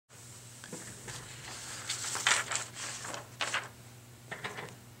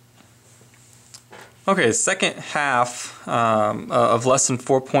Okay, second half of lesson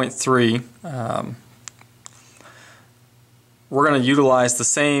 4.3, we're going to utilize the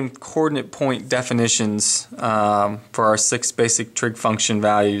same coordinate point definitions for our 6 basic trig function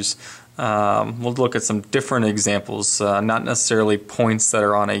values. We'll look at some different examples, not necessarily points that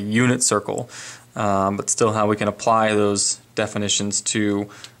are on a unit circle, but still how we can apply those definitions to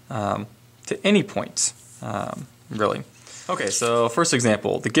any point, really. Okay, so first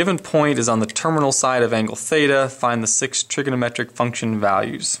example, the given point is on the terminal side of angle theta. Find the 6 trigonometric function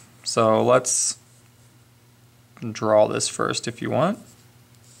values. So let's draw this first if you want.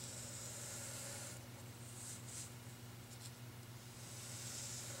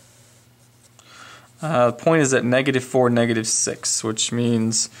 The point is at -4, -6, which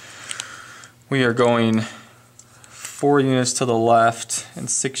means we are going 4 units to the left and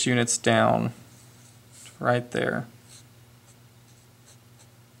 6 units down, right there.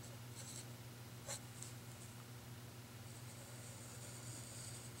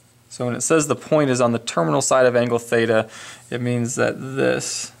 So when it says the point is on the terminal side of angle theta, it means that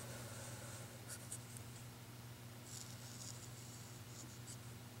there's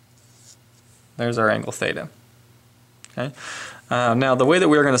our angle theta. Okay. Now the way that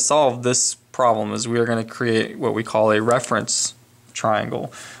we're going to solve this problem is we are going to create what we call a reference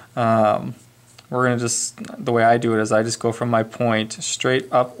triangle. We're going to the way I do it is I just go from my point straight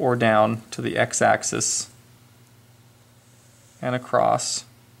up or down to the x-axis and across.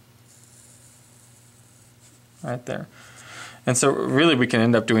 Right there. And so really we can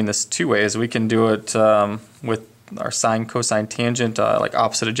end up doing this 2 ways. We can do it with our sine, cosine, tangent, like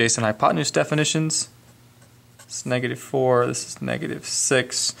opposite adjacent hypotenuse definitions. This is -4, this is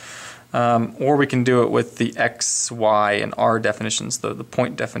 -6. Or we can do it with the x, y, and r definitions, the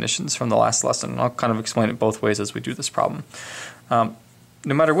point definitions from the last lesson. I'll kind of explain it both ways as we do this problem. No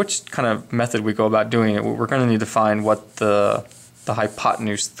matter which kind of method we go about doing it, we're going to need to find what the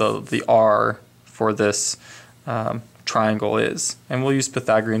hypotenuse, the r for this triangle is, and we'll use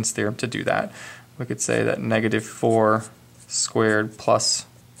Pythagorean's theorem to do that. We could say that -4 squared plus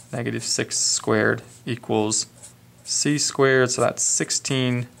 -6 squared equals c squared, so that's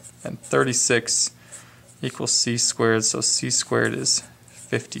 16, and 36 equals c squared, so c squared is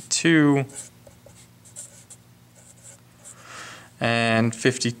 52, and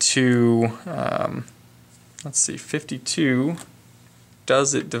 52, let's see, 52,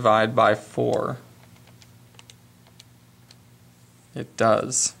 does it divide by 4? It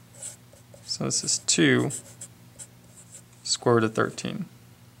does. So this is 2 square root of 13.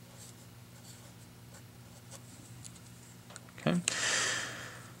 Okay.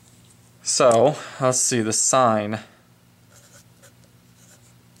 So let's see the sine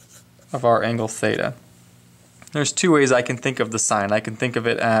of our angle theta. There's 2 ways I can think of the sine. I can think of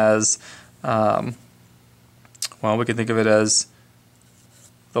it as, well, we can think of it as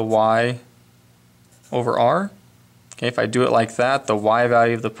the y over r. Okay, if I do it like that, the y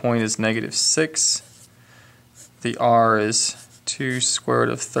value of the point is -6. The r is 2 square root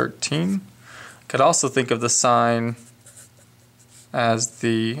of 13. I could also think of the sine as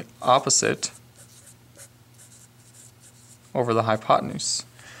the opposite over the hypotenuse.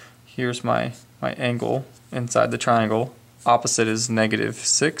 Here's my angle inside the triangle. Opposite is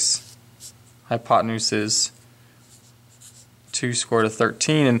 -6. Hypotenuse is 2 square root of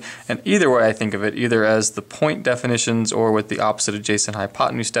 13, and either way I think of it, either as the point definitions or with the opposite adjacent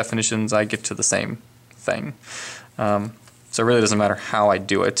hypotenuse definitions, I get to the same thing. So it really doesn't matter how I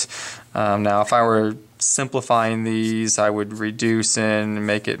do it. Now if I were simplifying these, I would reduce and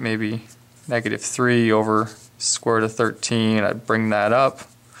make it maybe -3 over square root of 13. I'd bring that up,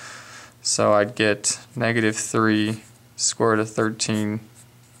 so I'd get -3 square root of 13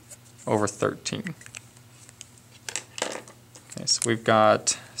 over 13. Okay, so we've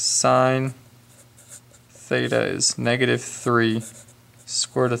got sine theta is -3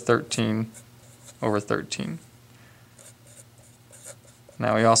 square root of 13 over 13.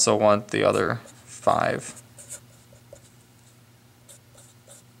 Now we also want the other 5.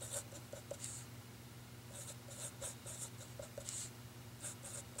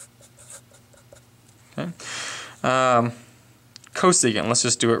 Okay. Cosecant, let's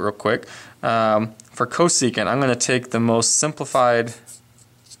just do it real quick. For cosecant, I'm going to take the most simplified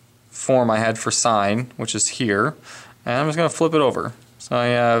form I had for sine, which is here, and I'm just going to flip it over. So I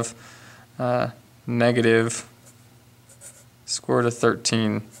have negative square root of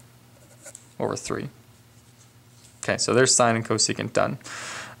 13 over 3. Okay, so there's sine and cosecant done.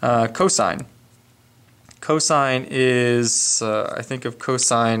 Cosine. Cosine is, I think of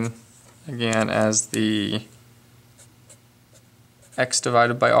cosine again as the x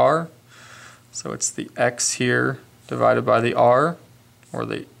divided by r. So it's the x here divided by the r, or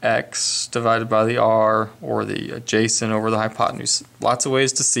the x divided by the r, or the adjacent over the hypotenuse. Lots of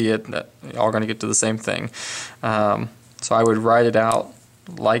ways to see it, that you're all going to get to the same thing. So I would write it out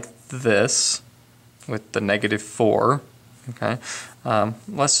like this with the -4. Okay,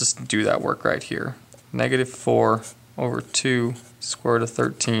 let's just do that work right here. -4 over 2 square root of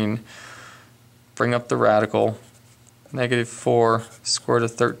 13. Bring up the radical. -4 square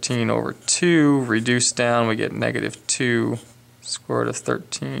root of 13 over 2. Reduce down, we get -2 square root of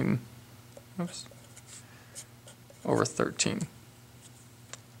 13 over 13.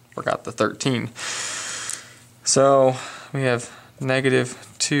 Forgot the 13. So we have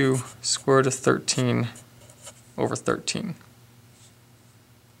 -2 square root of 13 over 13.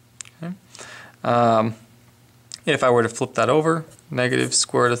 Okay. If I were to flip that over, negative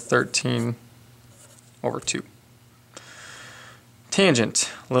square root of 13 over 2. Tangent,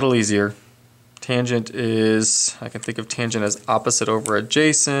 a little easier. Tangent is, I can think of tangent as opposite over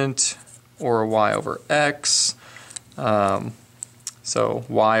adjacent, or y over x. So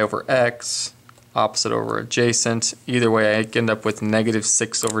y over x, opposite over adjacent. Either way, I end up with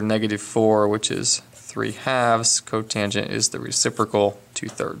 -6 over -4, which is 3/2. Cotangent is the reciprocal,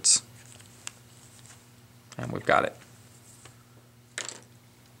 2/3. And we've got it.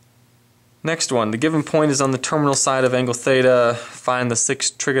 Next one, the given point is on the terminal side of angle theta. Find the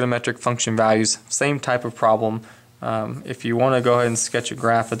 6 trigonometric function values. Same type of problem. If you want to go ahead and sketch a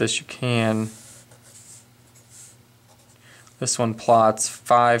graph of this, you can. This one plots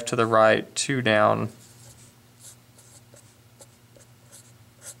 5 to the right, 2 down.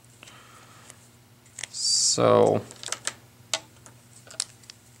 So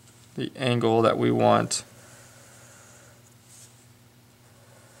the angle that we want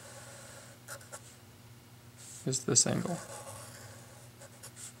is this angle.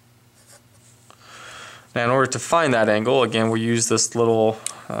 Now in order to find that angle, again we use this little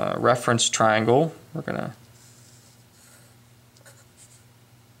reference triangle. We're gonna,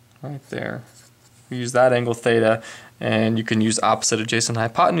 right there, we use that angle theta, and you can use opposite adjacent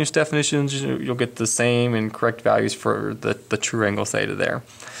hypotenuse definitions. You'll get the same and correct values for the true angle theta there.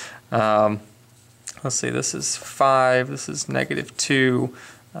 Let's see, this is 5, this is -2,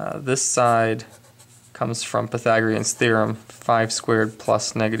 this side comes from Pythagorean's theorem, 5 squared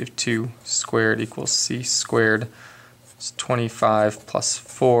plus -2 squared equals c squared. It's 25 plus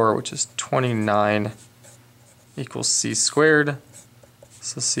 4, which is 29, equals c squared.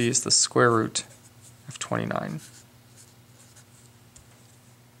 So c is the square root of 29.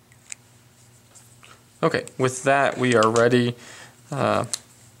 Okay, with that we are ready to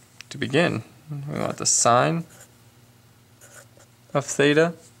begin. We want the sine of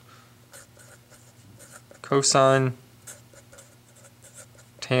theta, cosine,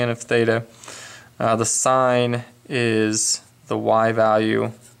 tan of theta. The sine is the y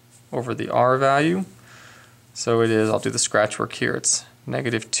value over the r value. So it is, I'll do the scratch work here, it's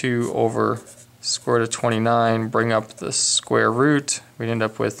 -2 over square root of 29, bring up the square root, we'd end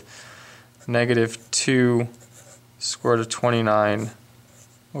up with -2 square root of 29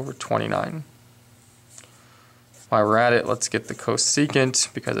 over 29. While we're at it, let's get the cosecant,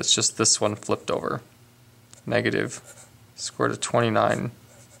 because it's just this one flipped over. Negative square root of 29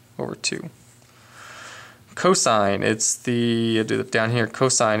 over 2. Cosine, it's the, I'll do it down here,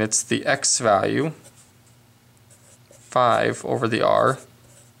 cosine, it's the x value, 5 over the r.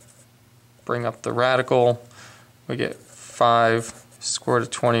 Bring up the radical, we get 5 square root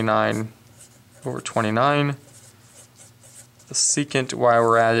of 29 over 29. The secant, while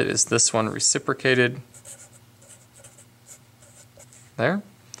we're at it, is this one reciprocated. There.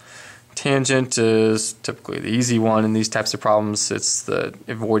 Tangent is typically the easy one in these types of problems. It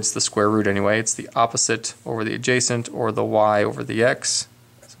avoids the square root anyway. It's the opposite over the adjacent, or the y over the x.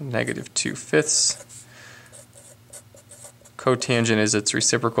 So -2/5. Cotangent is its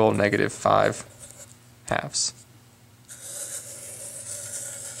reciprocal, -5/2.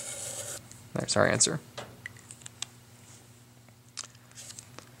 There's our answer.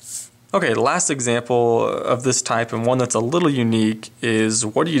 Okay, the last example of this type, and one that's a little unique, is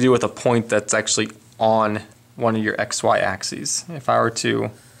what do you do with a point that's actually on one of your xy axes? If I were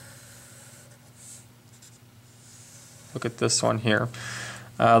to look at this one here,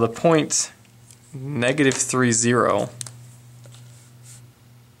 the point -3,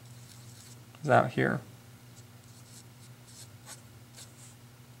 is out here.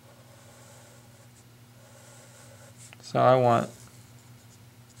 So I want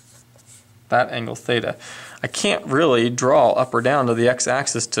that angle theta. I can't really draw up or down to the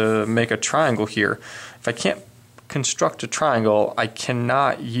x-axis to make a triangle here. If I can't construct a triangle, I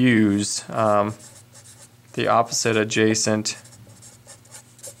cannot use the opposite adjacent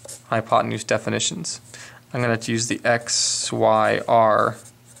hypotenuse definitions. I'm going to have to use the x, y, r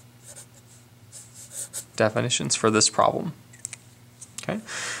definitions for this problem. Okay,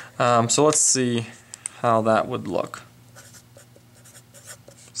 so let's see how that would look.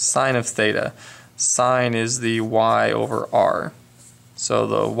 Sine of theta. Sine is the y over r. So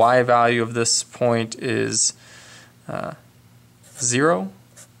the y value of this point is 0.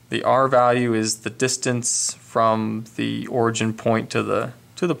 The r value is the distance from the origin point to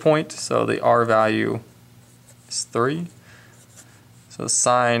the point. So the r value is 3. So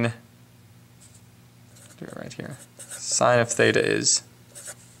sine, do it right here. Sine of theta is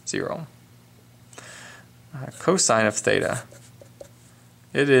 0. Cosine of theta.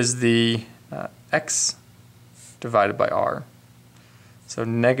 It is the x divided by r. So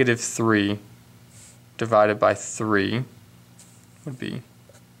negative 3 divided by 3 would be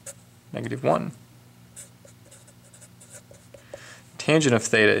negative 1. Tangent of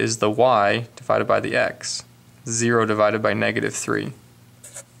theta is the y divided by the x. 0 divided by negative 3.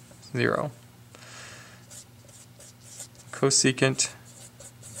 0. Cosecant,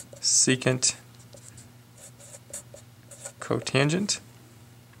 secant, cotangent.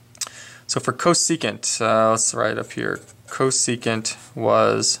 So for cosecant, let's write up here. Cosecant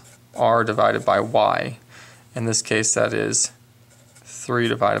was r divided by y. In this case, that is 3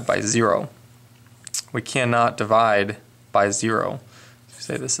 divided by 0. We cannot divide by 0.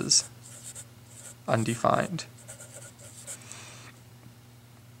 Say this is undefined.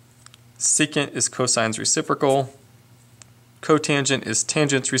 Secant is cosine's reciprocal. Cotangent is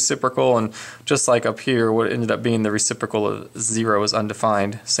tangent's reciprocal, and just like up here, what ended up being the reciprocal of 0 is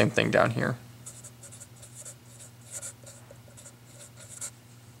undefined. Same thing down here.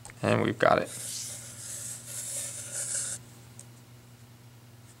 And we've got it.